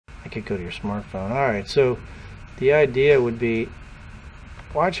could go to your smartphone. Alright, so the idea would be,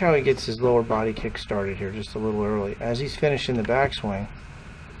 watch how he gets his lower body kick started here just a little early. As he's finishing the backswing,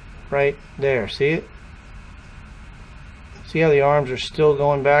 right there, see it? See how the arms are still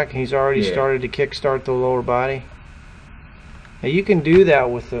going back and he's already started to kick start the lower body? Now you can do that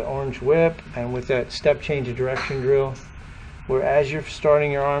with the orange whip and with that step change of direction drill, where as you're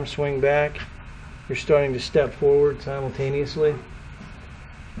starting your arm swing back, you're starting to step forward simultaneously.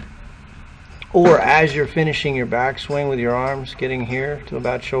 Or as you're finishing your backswing with your arms getting here to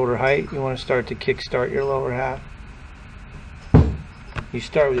about shoulder height, you want to start to kick start your lower half. You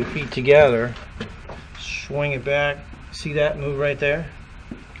start with your feet together, swing it back. See that move right there?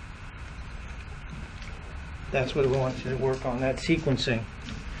 That's what we want you to work on, that sequencing.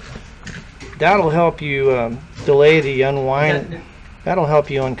 That'll help you delay the unwind. That'll help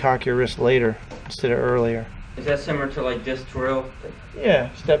you uncock your wrist later instead of earlier. Is that similar to like this drill?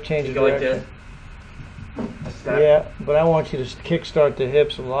 Yeah, step change of go direction. Like this? Yeah, but I want you to kick start the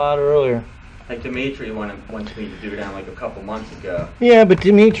hips a lot earlier. Like Dimitri wants me to do down like a couple months ago. Yeah, but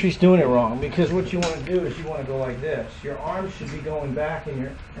Dimitri's doing it wrong, because what you want to do is you want to go like this. Your arms should be going back and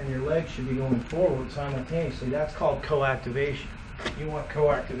your legs should be going forward simultaneously. That's called co-activation. You want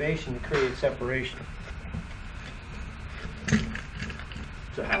co-activation to create separation.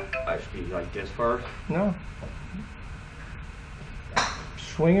 So how I should be like this first? No.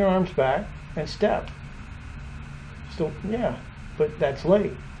 Swing your arms back and step. Still, yeah, but that's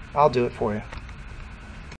late. I'll do it for you.